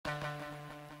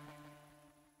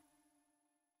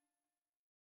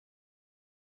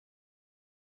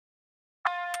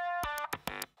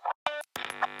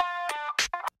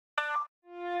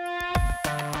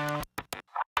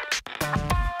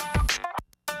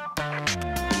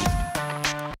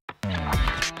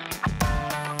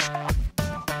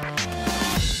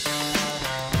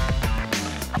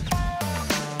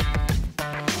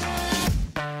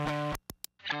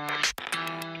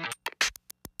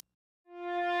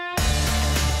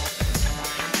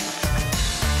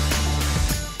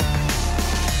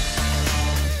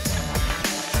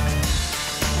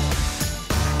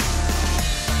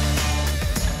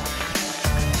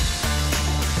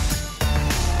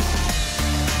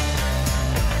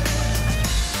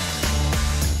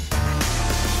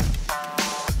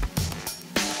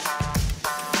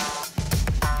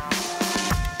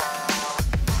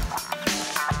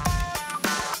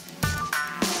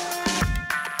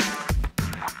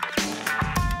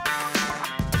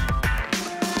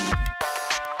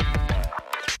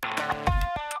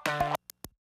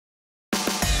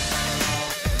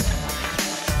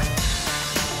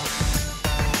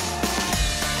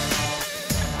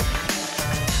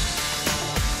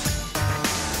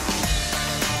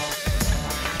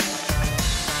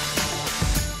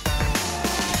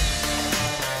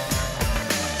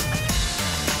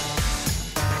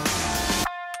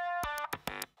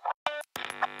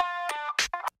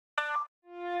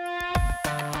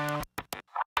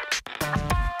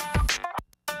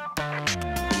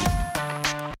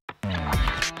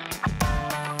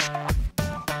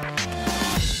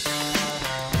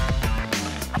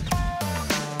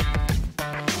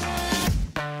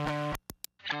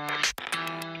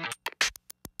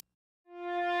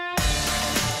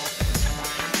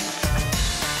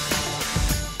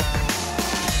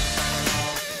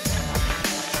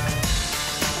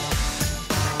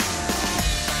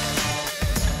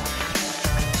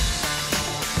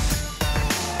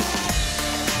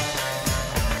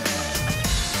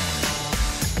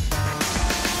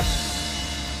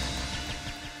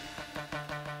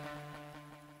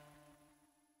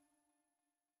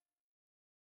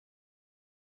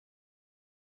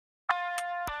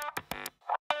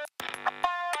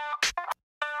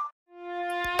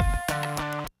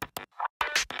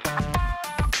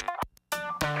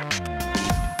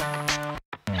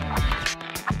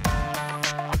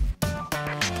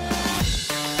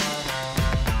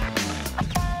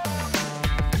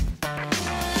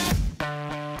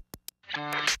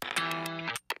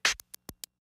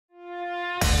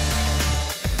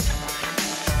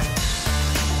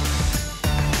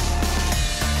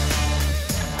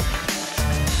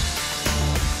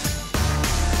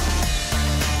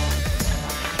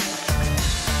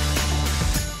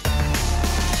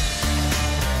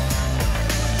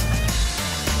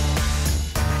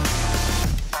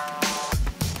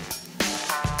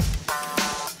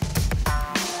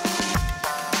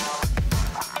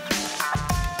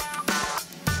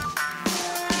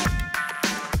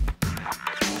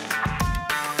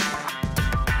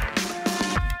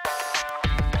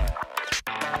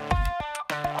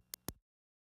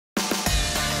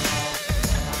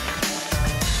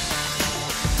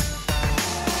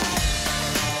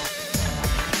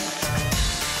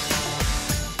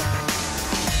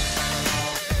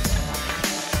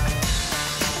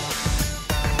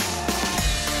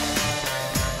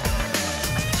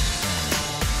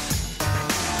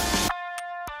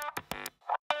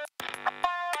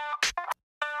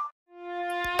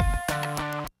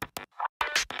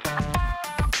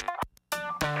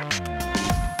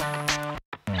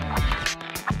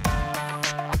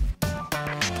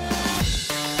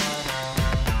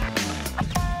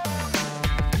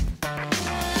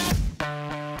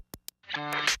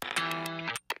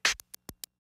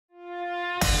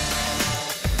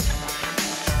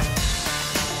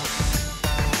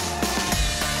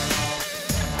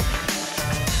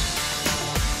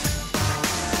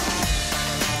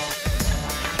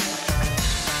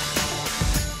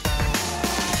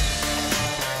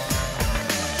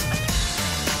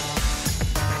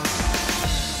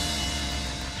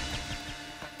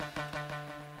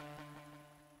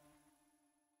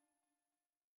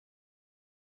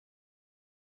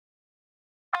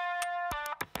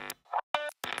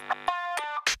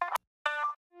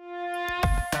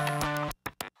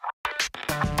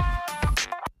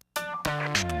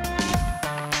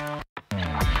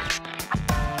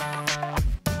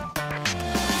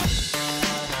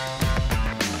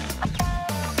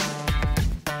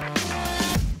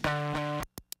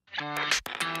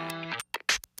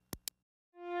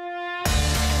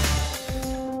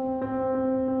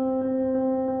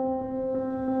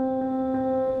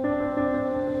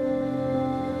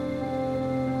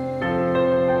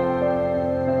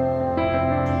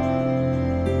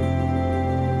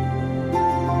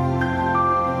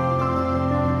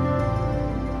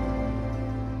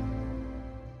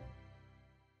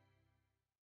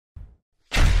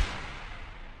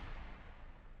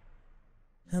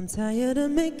I'm tired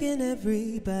of making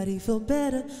everybody feel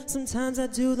better. Sometimes I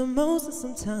do the most and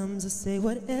sometimes I say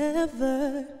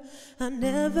whatever. I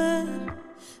never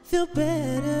feel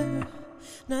better.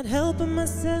 Not helping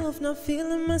myself, not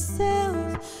feeling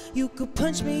myself. You could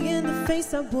punch me in the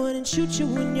face, I wouldn't shoot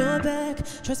you in your back.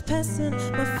 Trespassing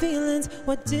my feelings,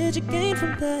 what did you gain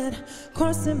from that?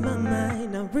 Crossing my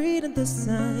mind, not reading the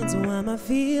signs. Why my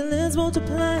feelings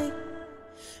multiply?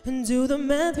 And do the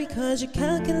math because you're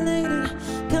calculated.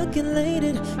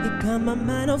 You got my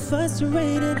mind all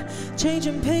frustrated.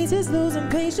 Changing paces, losing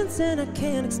patience, and I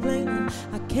can't explain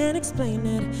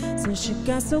it. Since you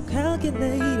got so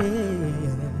calculated.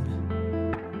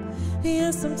 Yeah,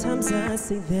 sometimes I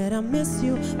say that I miss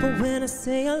you, but when I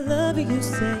say I love you, you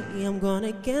say I'm going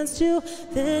against you.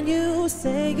 Then you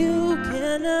say you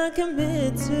cannot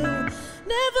commit to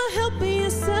never helping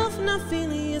yourself, not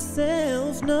feeling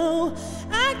yourself, no.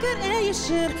 I could air your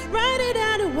shit, write it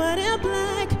out in white and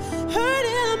black. Hurt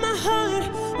in my heart,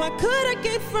 what could I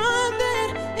get from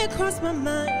that? It crossed my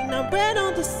mind, I read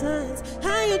all the signs.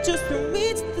 How you just threw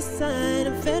me to the side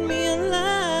and fed me in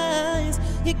lies.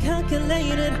 You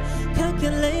calculated,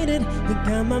 you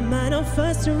got my mind all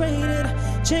frustrated.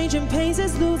 Changing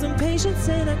paces, losing patience,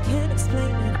 and I can't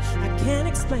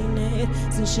explain it,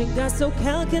 since you got so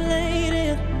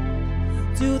calculated.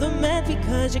 Do the math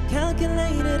because you're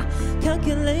calculated.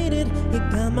 You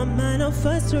got my mind all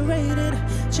frustrated.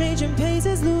 Changing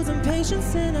paces, losing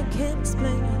patience, and I can't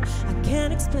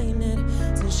explain it,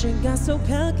 since you got so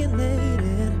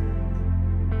calculated.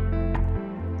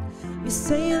 You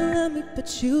say you love me,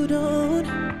 but you don't.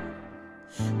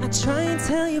 I try and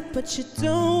tell you, but you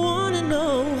don't wanna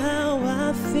know how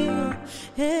I feel,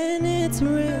 and it's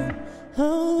real.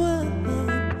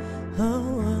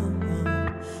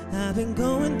 I've been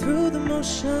going through the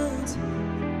motions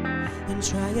and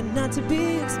trying not to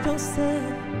be explosive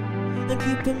and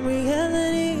keeping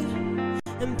reality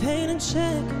and pain in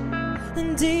check.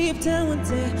 And deep down one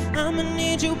day I'ma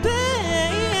need you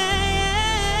back.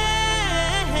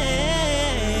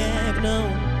 No,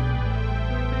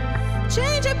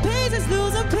 changing paces,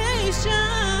 losing patience.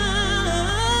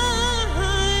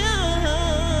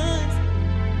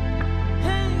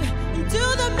 Hey, and do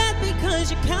the math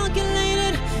because you're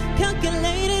calculated.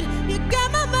 You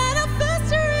got my mind all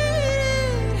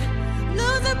frustrated.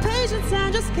 Losing patience,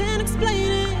 I just can't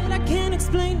explain it. I can't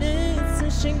explain it,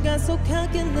 since you got so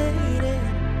calculated.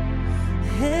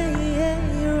 Hey,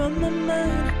 you're on my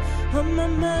mind, on my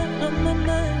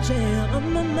mind, yeah,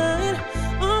 on my mind,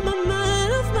 off my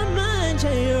mind,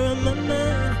 yeah, you're on my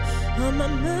mind, on my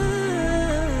mind.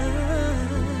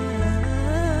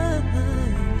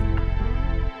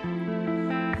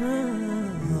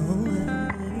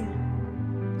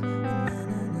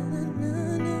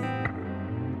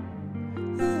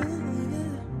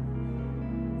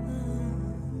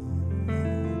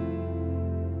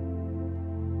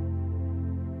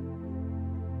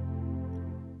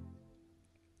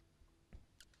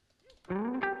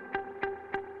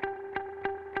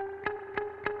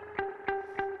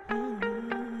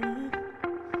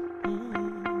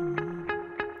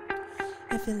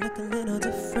 If you look a little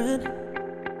different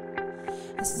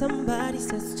and somebody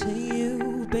says to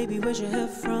you, baby, where's your hair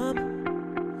from?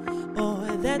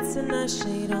 Or that's a nice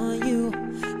shade on you,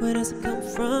 where does it come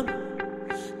from?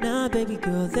 Nah, baby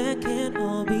girl, that can't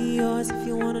all be yours. If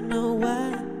you wanna know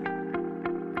why,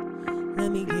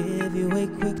 let me give you a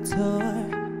quick tour.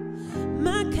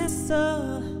 My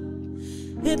castle,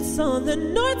 it's on the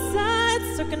north side,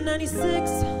 circa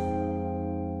 96.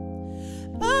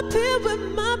 Up here with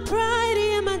my pride,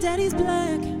 and my daddy's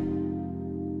black,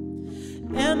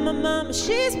 and my mama,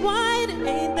 she's white.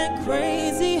 Ain't that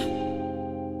crazy?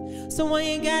 So why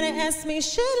you gotta ask me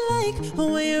shit like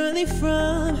where you really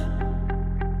from?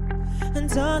 And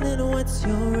darling, what's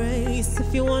your race?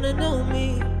 If you wanna know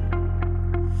me,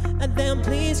 and then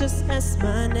please just ask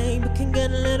my name. It can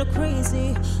get a little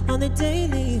crazy on the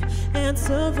daily,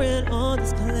 answering all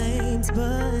these claims,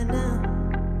 but now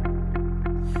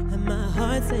my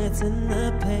heart sets in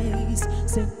the pace.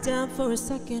 Sit down for a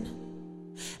second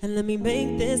and let me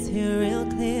make this here real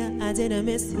clear. I didn't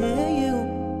mishear you,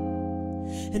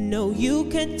 and no, you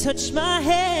can't touch my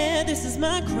hair. This is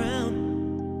my crown.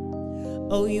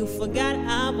 Oh, you forgot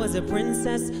I was a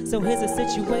princess. So here's a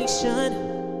situation.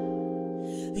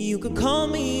 You could call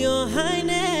me your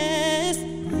highness.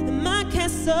 In my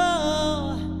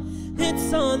castle,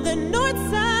 it's on the north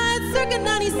side, circa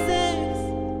 96.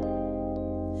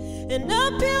 And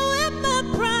up here with my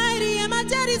pride, and my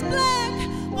daddy's black,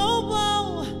 oh,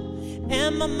 whoa.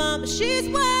 And my mama, she's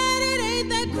white, it ain't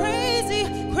that crazy.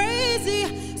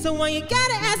 So why you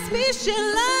gotta ask me shit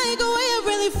like where you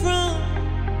really from?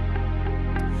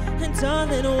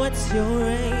 darling, what's your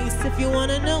race? If you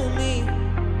wanna know me,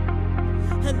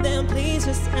 and then please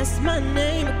just ask my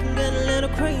name. It can get a little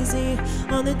crazy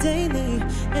on the daily,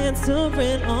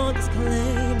 answering all these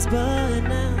claims. But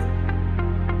now,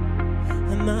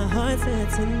 and my heart's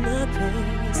in a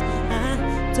place.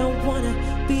 I don't wanna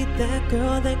be that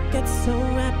girl that gets so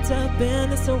wrapped up in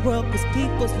this world, cause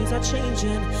people's views are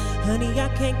changing. Honey, I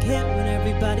can't care what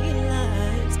everybody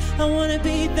likes. I wanna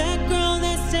be that girl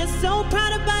that's just so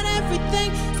proud about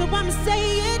everything. So I'ma say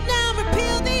it now,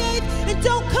 repeal the 8th, and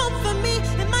don't come for me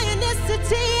and my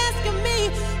ethnicity, asking me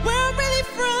where I'm really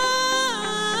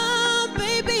from.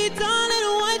 Baby, darling,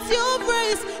 what's your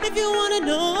race? If you wanna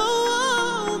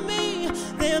know me,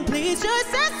 then please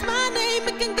just ask my name.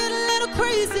 It can get a little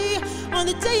crazy on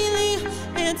the daily,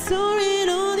 answering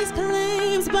all these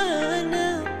claims. But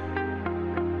now,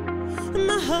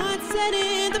 my heart's set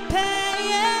in the pain.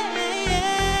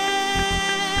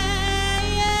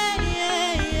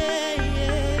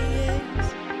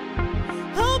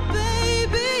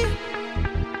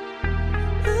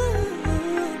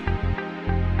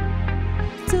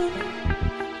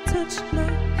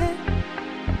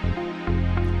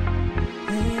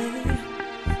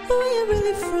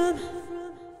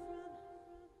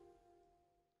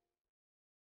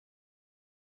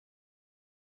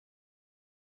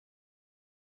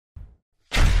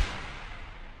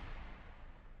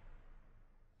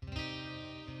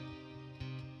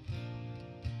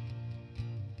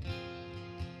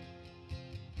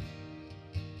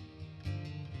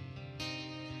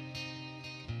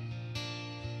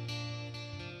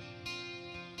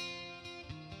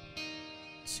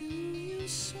 To your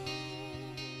soul,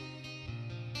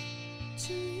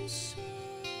 to your soul,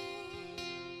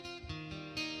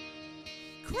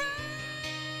 cry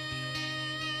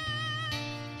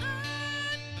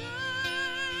and die,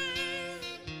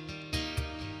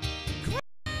 cry,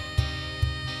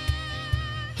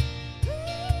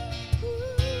 ooh,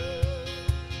 ooh,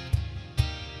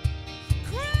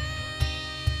 cry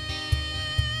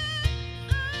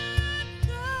and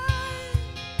die.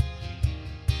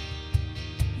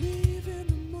 Leave in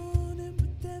the morning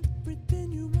with everything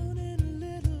you want and a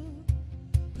little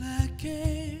black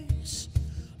case.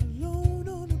 Alone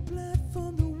on the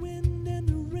platform, the wind and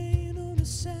the rain on the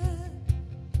side,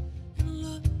 and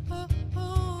love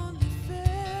only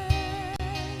fade.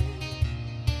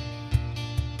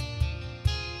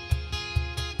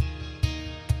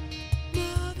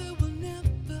 Mother will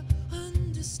never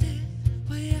understand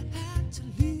why you had to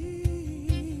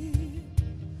leave,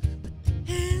 but the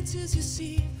answers you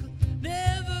seek will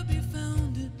never be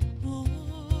found at all.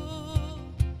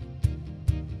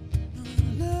 No, the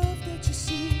love that you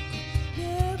seek will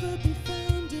never be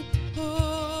found at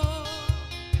all.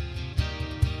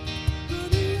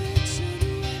 Run away, turn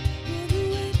away, run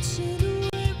away, turn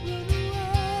away, run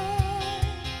away.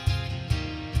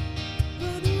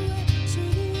 Run away,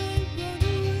 turn away, run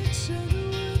away, turn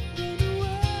away, run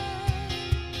away.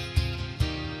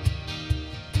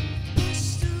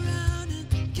 Bust around and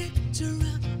kicked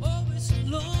around,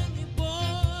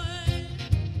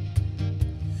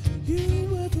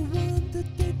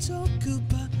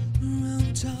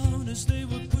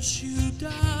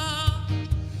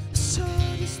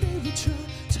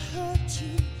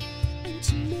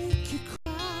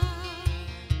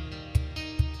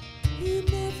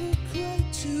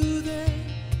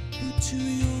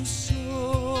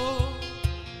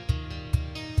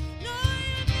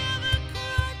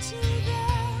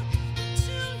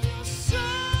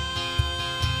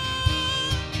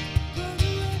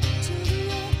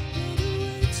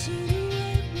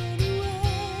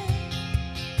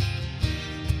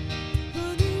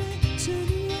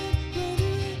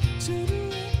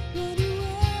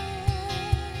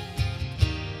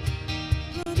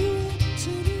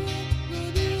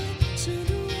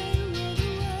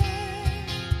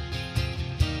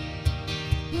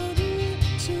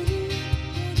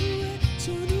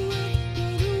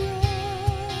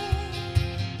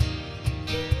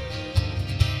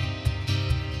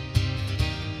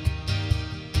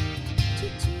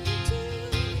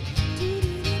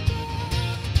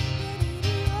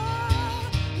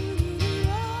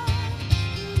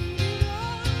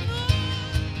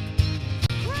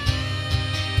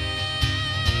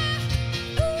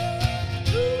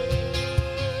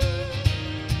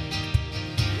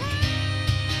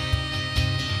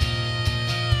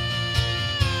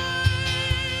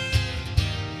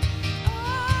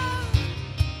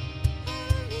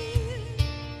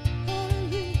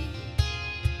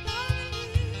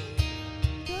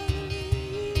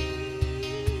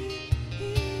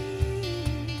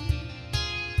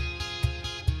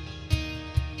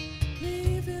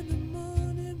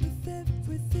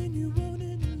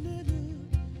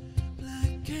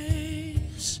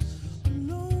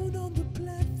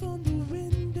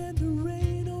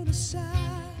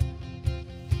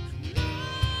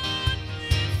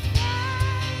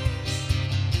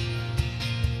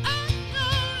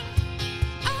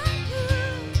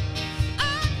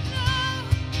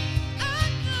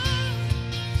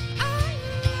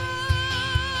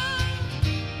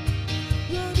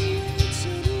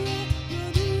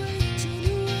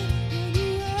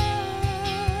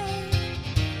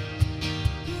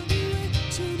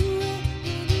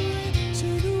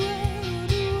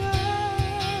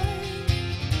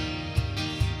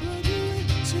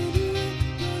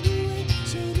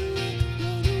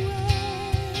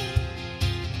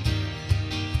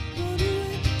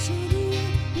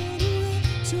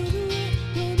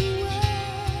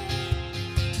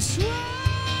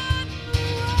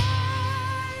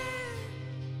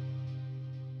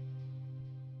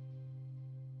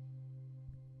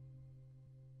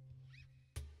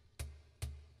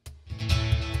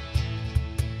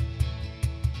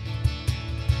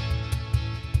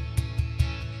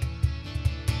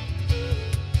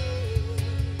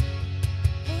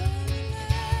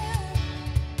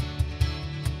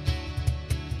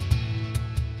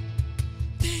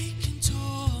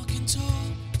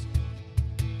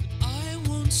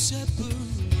 won't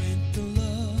separate the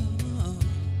love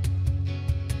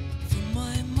from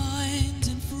my mind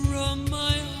and from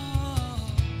my heart.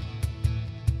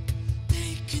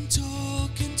 They can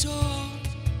talk and talk,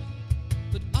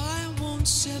 but I won't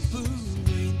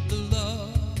separate the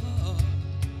love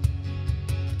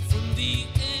from the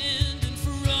end and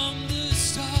from the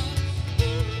start.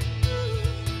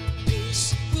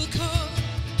 Peace will come.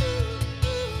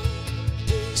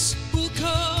 Peace will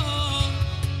come.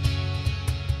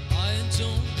 I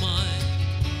don't mind.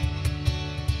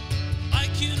 I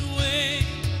can wait.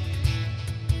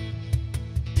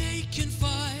 They can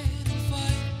fight and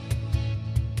fight,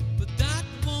 but that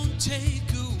won't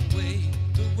take away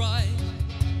the right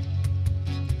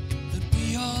that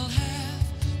we all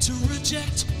have to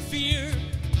reject fear.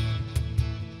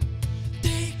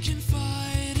 They can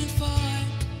fight and fight,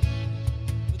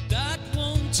 but that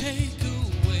won't take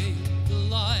away the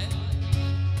light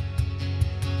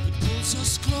that pulls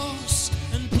us close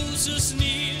and pulls us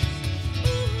near.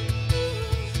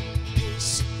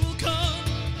 Peace will come.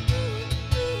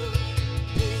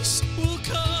 Peace will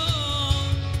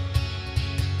come.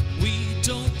 We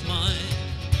don't mind.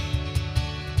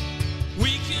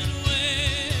 We can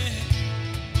wait.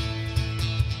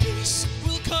 Peace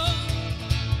will come.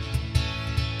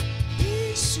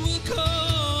 Peace will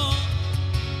come.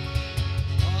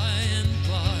 By and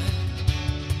by,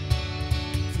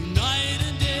 through night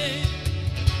and day.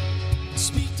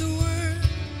 Speak the word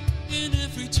in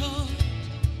every tongue.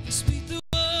 Speak the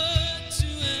word to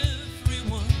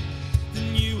everyone.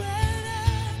 Then you and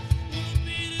I will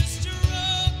be destroyed.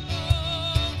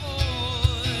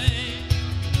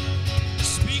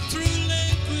 Speak through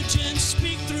language and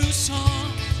speak through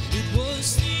song. It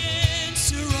was the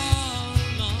answer all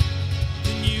along.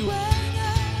 Then you and I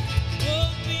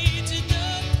will be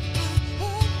denied.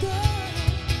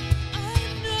 I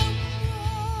know.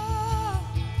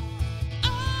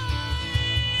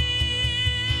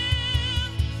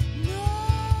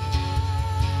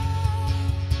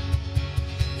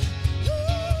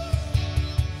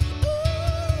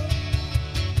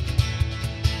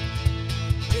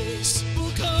 Peace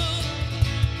will come.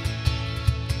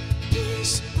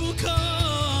 Peace will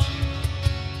come.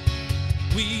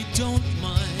 We don't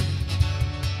mind.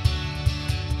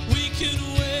 We can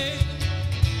wait.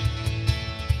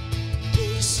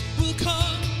 Peace will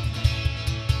come.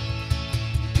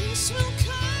 Peace will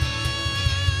come.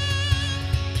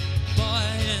 By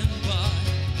and by,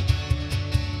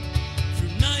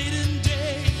 through night and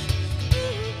day.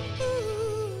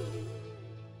 Ooh.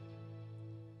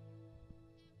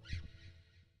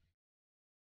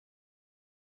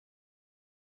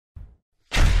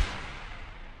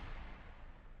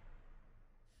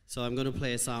 So I'm going to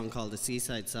play a song called the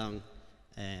Seaside Song.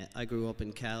 I grew up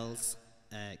in Kells,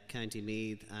 County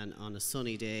Meath, and on a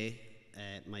sunny day,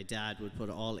 my dad would put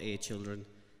all 8 children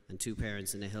and 2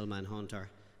 parents in a Hillman Hunter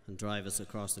and drive us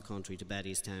across the country to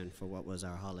Bettystown for what was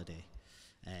our holiday.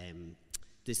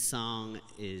 This song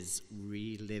is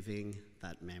reliving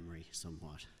that memory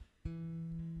somewhat.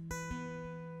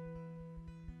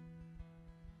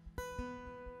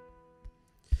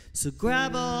 So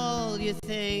grab all your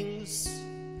things,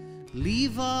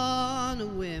 leave on a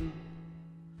whim,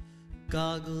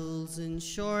 goggles and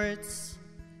shorts,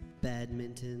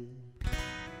 badminton.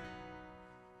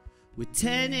 With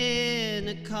 10 in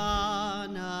a car,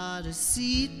 not a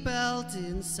seatbelt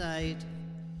in sight,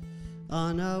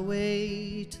 on our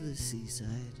way to the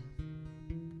seaside.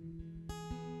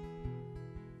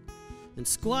 And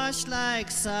squashed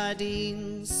like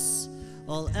sardines,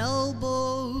 all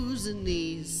elbows and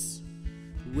knees,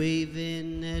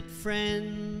 waving at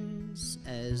friends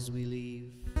as we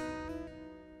leave.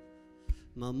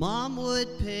 My mom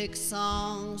would pick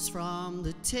songs from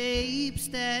the tapes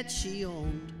that she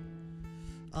owned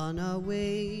on our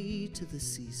way to the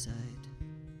seaside.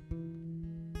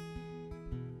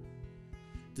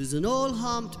 There's an old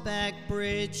humped-back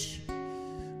bridge,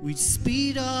 we'd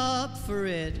speed up for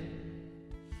it,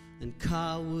 and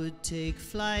car would take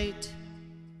flight,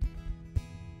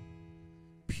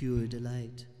 pure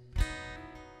delight.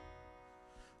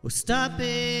 We're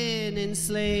stopping in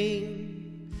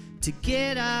Slane to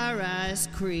get our ice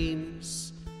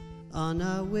creams on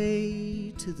our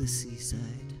way to the seaside.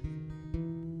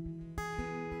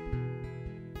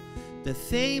 The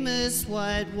famous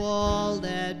white wall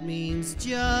that means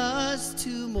just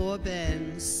 2 more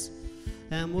bends,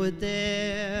 and we're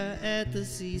there at the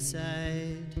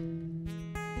seaside.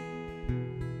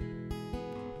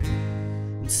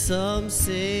 And some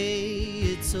say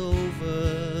it's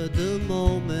over the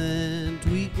moment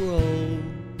we grow,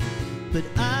 but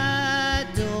I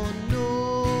don't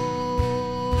know,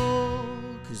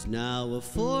 'cause Now we're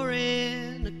four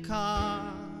in a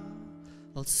car,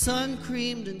 all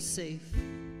sun-creamed and safe,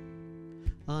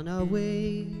 on our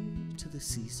way to the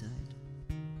seaside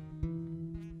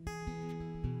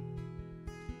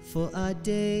for our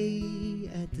day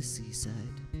at the seaside.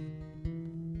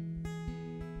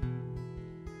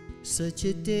 Such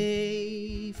a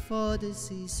day for the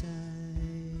seaside.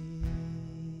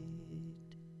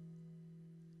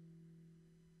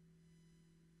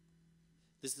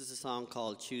 This is a song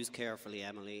called Choose Carefully,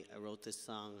 Emily. I wrote this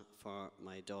song for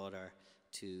my daughter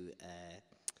to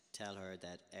tell her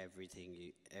that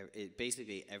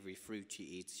basically every fruit she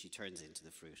eats, she turns into the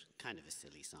fruit. Kind of a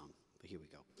silly song, but here we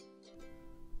go.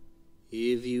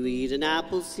 If you eat an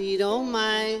apple seed, oh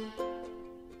my,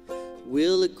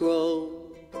 will it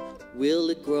grow? Will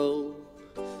it grow?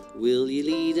 Will you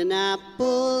lead an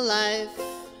apple life?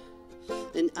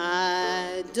 And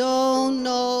I don't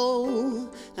know.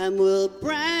 And will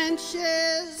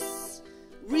branches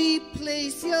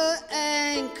replace your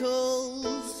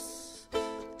ankles?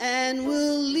 And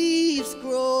will leaves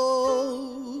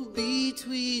grow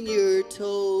between your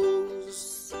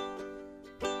toes?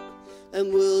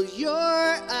 And will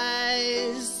your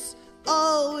eyes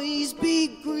always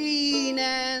be green?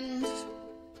 And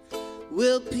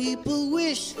will people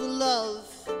wish for love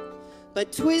by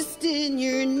twisting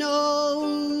your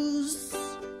nose?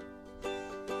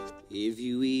 If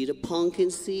you eat a pumpkin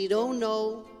seed, oh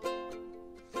no,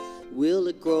 will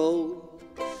it grow?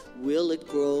 Will it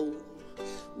grow?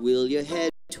 Will your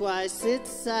head be twice its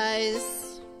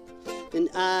size? And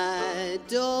I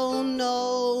don't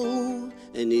know.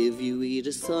 And if you eat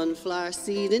a sunflower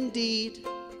seed indeed,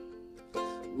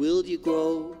 will you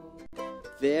grow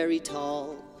very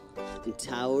tall and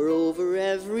tower over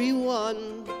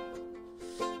everyone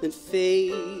and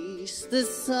face the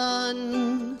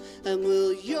sun? And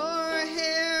will your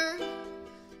hair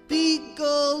be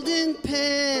golden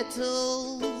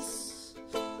petals?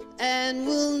 And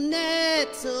will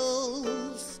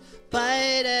nettles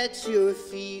bite at your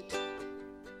feet?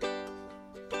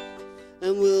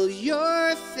 And will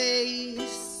your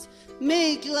face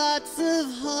make lots of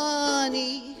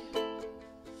honey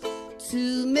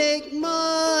to make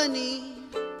money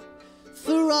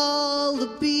for all the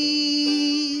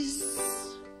bees?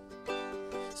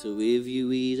 So if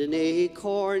you eat an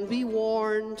acorn, be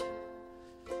warned,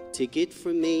 take it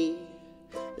from me,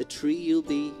 a tree you'll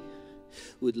be,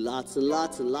 with lots and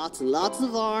lots and lots and lots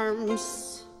of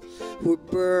arms, where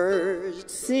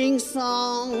birds sing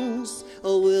songs.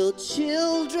 Or will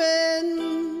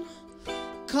children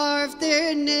carve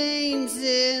their names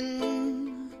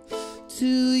in to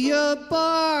your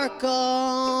bark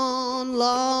on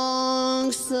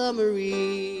long summer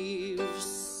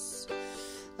eves?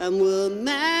 And will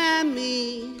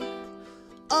Mammy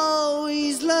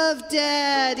always love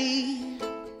Daddy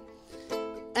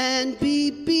and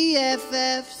be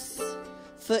BFFs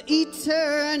for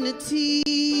eternity?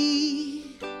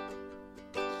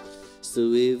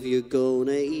 So if you're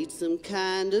gonna eat some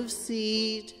kind of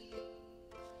seed,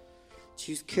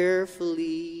 choose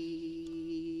carefully,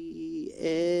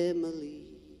 Emily.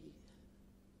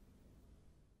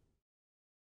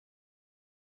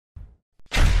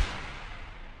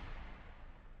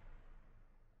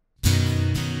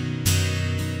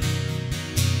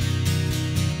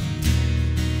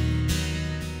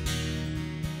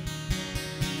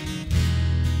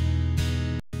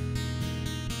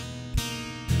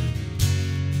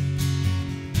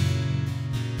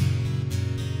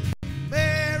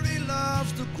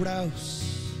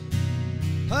 Grouse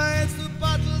hides the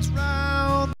bottles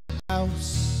round the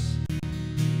house,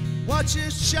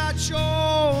 watches chat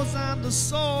shows and the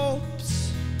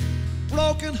soaps,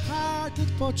 broken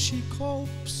hearted but she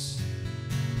copes.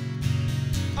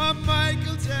 And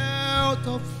Michael's out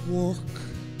of work,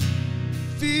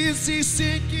 feels he's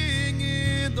sinking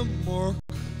in the murk.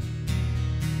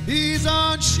 He's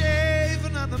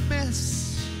unshaven and a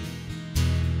mess,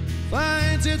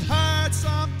 finds it hard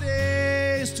some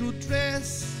days to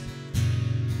dress.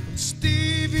 And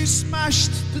Stevie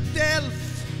smashed to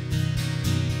death,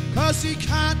 'cause he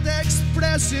can't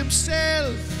express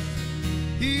himself.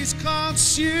 He's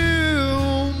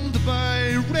consumed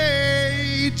by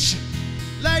rage,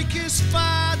 like his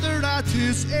father at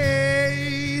his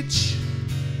age.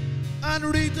 And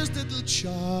Rita's little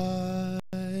child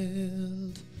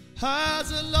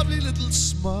has a lovely little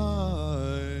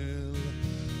smile.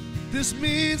 This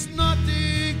means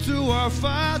nothing to our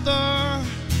father,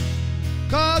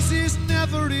 'cause he's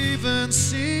never even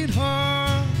seen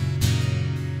her.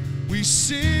 We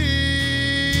sing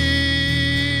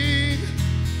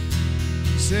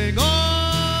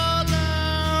all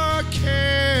our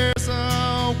cares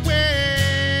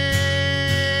away.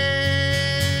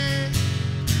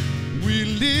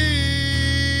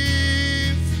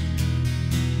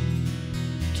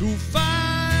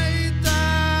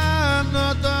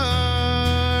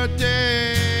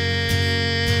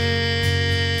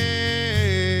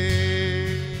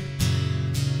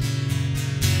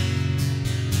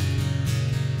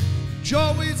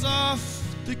 Joey's off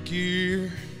the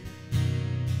gear.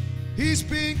 He's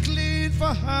been clean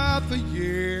for half a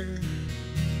year.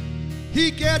 He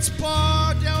gets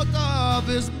bored out of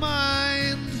his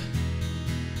mind,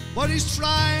 but he's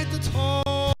trying to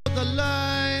toe the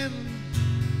line.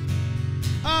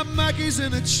 And Maggie's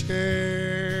in a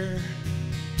chair.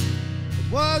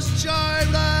 It was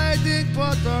joyriding,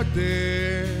 but they're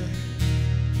there.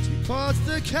 She puts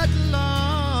the kettle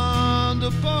on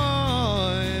the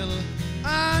boil,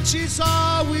 and she's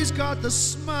always got the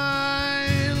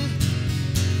smile.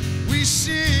 We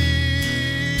sing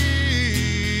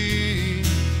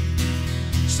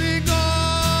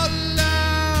all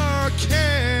our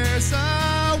cares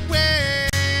away.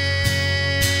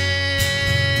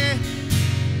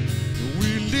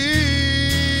 We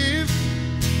live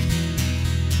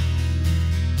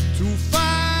to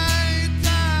fight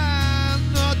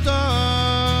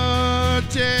another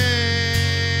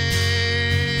day.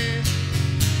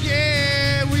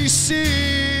 Yeah, we sing,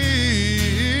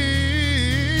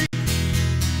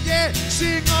 yeah,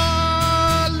 sing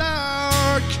all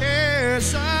our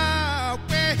cares away.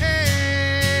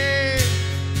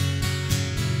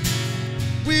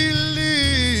 We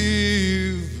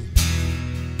live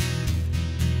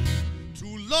to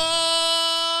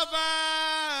love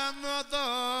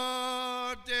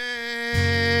another day.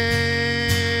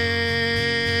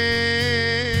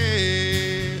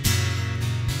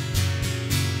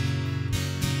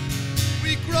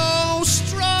 We grow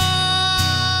strong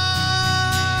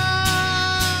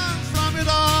from it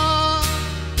all.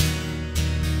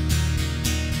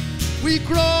 We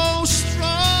grow strong.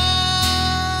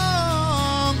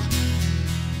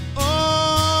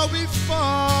 Oh, we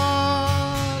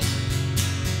fall.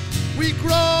 We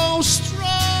grow strong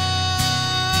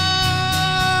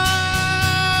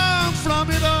from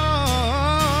it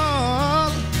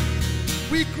all.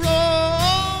 We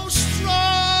grow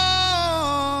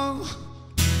strong.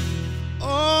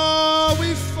 Oh,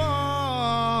 we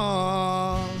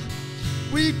fall.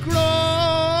 We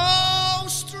grow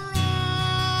strong.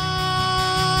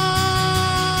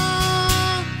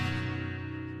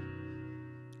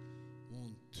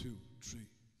 1, 2, 3.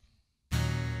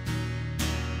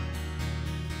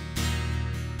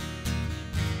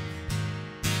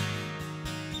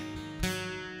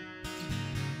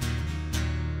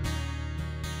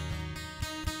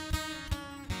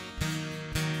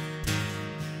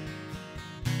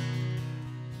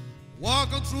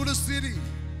 Walking through the city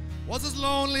was as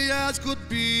lonely as could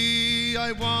be.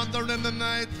 I wander in the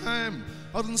night time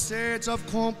out in search of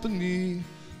company.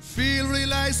 Feel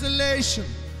real isolation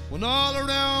when all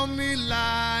around me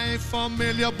lie.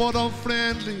 Familiar but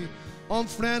unfriendly,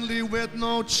 unfriendly with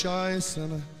no choice.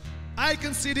 And I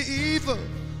can see the evil,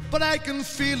 but I can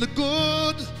feel the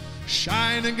good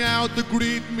shining out to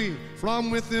greet me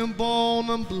from within bone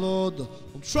and blood.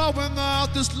 I'm throwing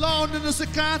out this loneliness, I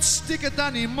can't stick it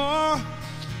anymore.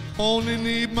 Only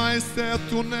need myself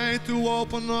tonight to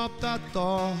open up that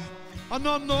door. And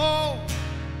I know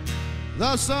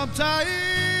that sometimes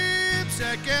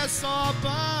it gets so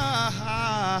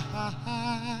bad,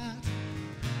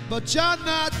 but you're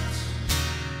not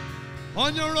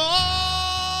on your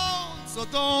own, so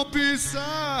don't be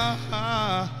sad.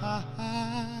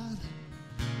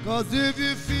 'Cause if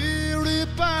you feel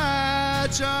it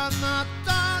bad, you're not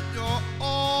on your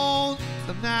own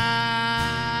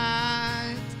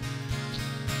tonight.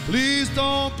 Please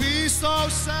don't be so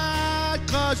sad,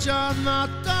 'cause you're not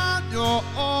on your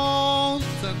own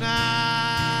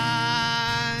tonight.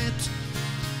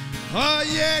 Oh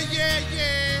yeah, yeah,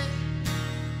 yeah.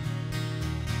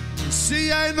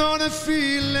 See, I know the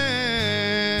feeling.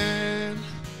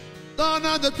 Don't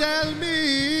have to tell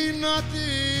me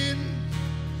nothing,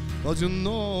 'cause you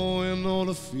know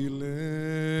the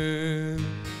feeling.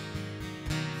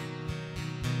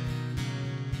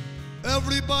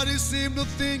 Everybody seem to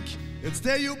think it's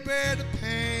they who bear the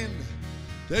pain,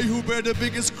 they who bear the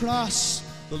biggest cross,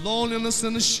 the loneliness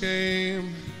and the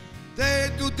shame. Day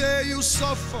to day you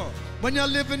suffer when you're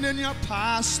living in your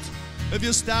past. If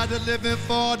you started living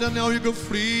for the now, you can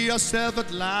free yourself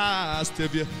at last.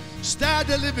 If you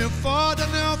started living for the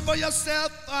now, for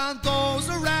yourself and those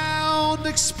around,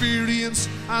 experience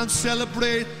and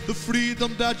celebrate the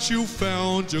freedom that you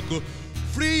found. You could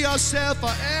free yourself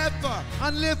forever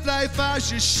and live life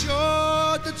as you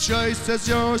should. The choice is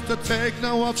yours to take.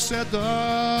 Now I've said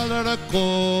all of the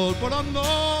cold, but I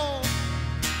know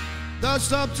that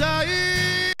sometimes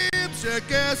it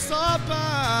gets so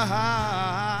bad,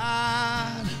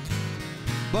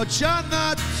 but you're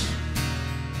not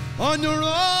on your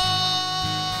own,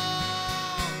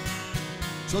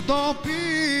 so don't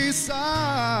be sad.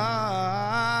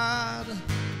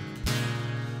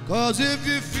 'Cause if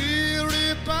you feel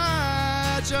it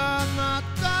bad, you're not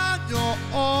on your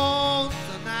own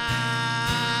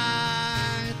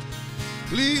tonight.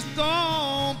 Please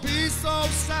don't be so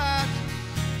sad.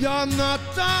 You're not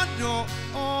on your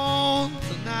own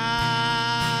tonight.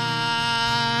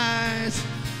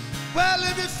 Well,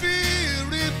 if you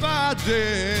feel it bad,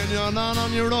 then you're not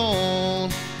on your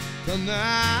own tonight.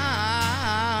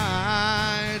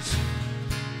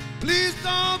 Please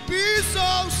don't be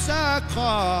so sad,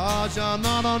 'cause you're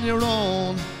not on your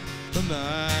own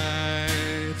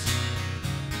tonight.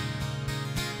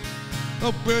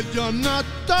 Oh, but you're not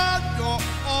on your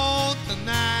own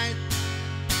tonight.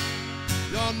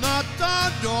 You're not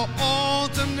on your own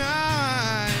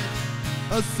tonight.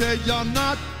 I say you're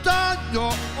not on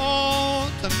your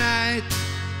own tonight.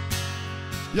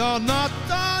 You're not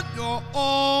on your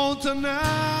own tonight.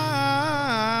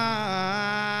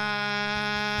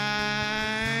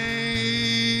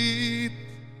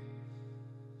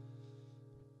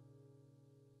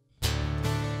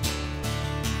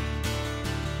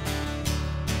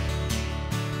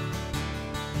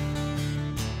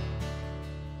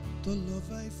 The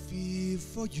love I feel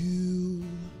for you,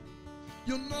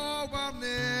 you know I'll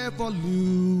never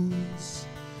lose.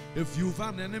 If you've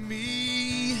an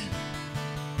enemy,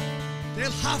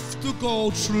 they'll have to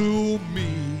go through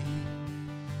me.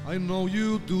 I know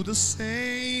you do the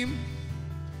same.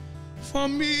 For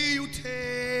me, you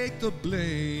take the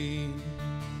blame.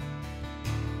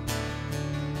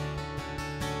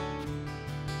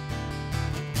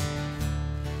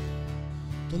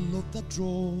 The love that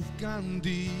drove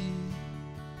Gandhi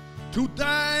to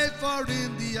die for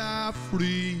India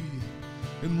free.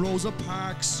 In Rosa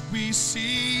Parks we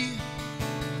see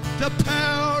the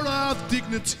power of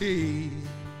dignity.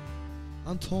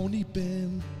 And Tony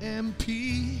Benn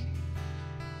MP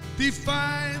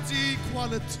defines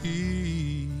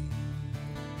equality.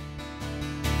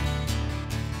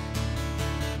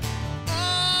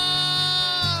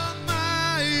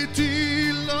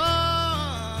 Almighty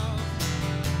love,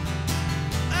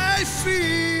 I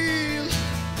feel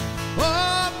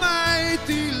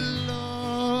almighty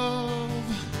love,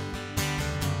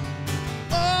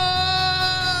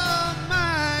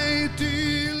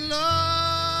 almighty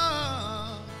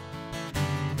love,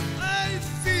 I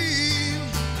feel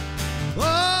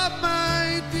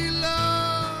almighty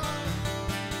love.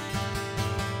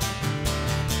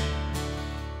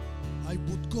 I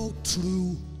would go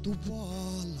through the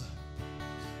wall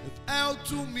if out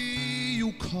to me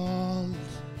you called.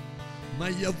 My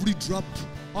every drop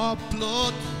of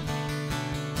blood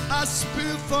I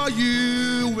spill for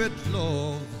you with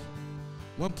love.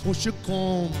 When push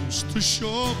comes to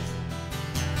shove,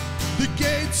 the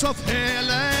gates of hell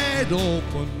I'd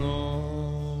open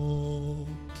up.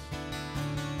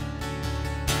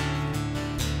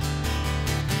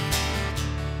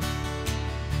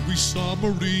 We saw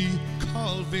Marie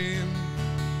Calvin,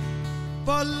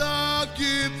 for love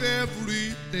give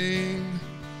everything.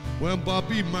 When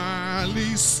Bobby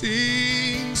Marley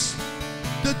sings,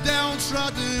 the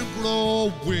downtrodden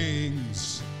grow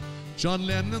wings. John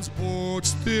Lennon's board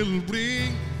still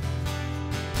ring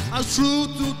as true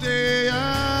today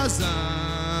as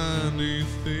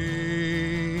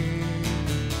anything.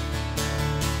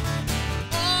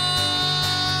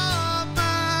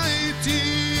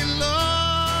 Almighty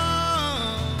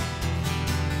love,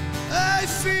 I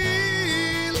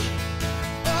feel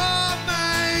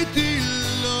almighty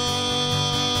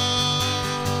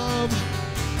love,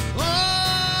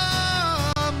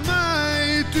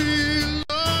 almighty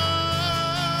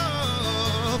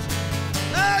love,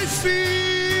 I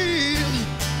feel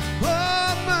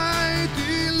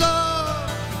almighty love.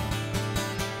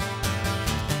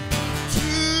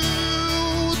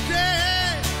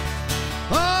 Today,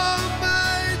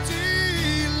 almighty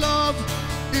love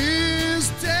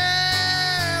is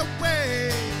their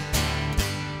way.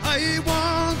 I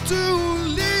want to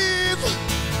live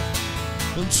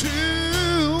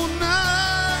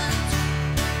tonight.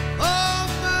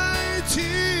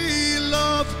 Almighty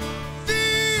love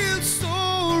feels so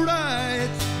right.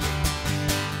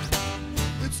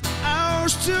 It's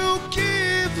ours to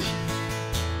give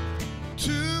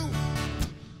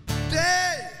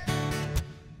today.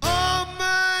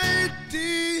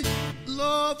 Almighty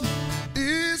love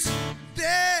is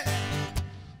their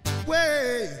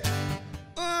way.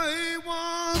 I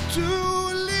want to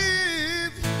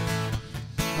live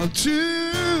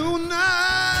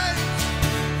tonight.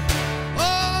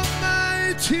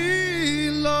 Almighty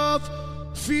love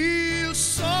feels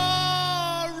so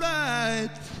right.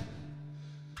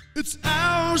 It's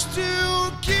ours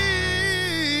to give,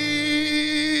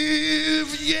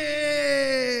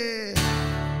 yeah.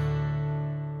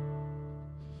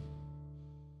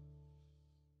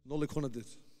 couldn't have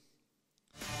did.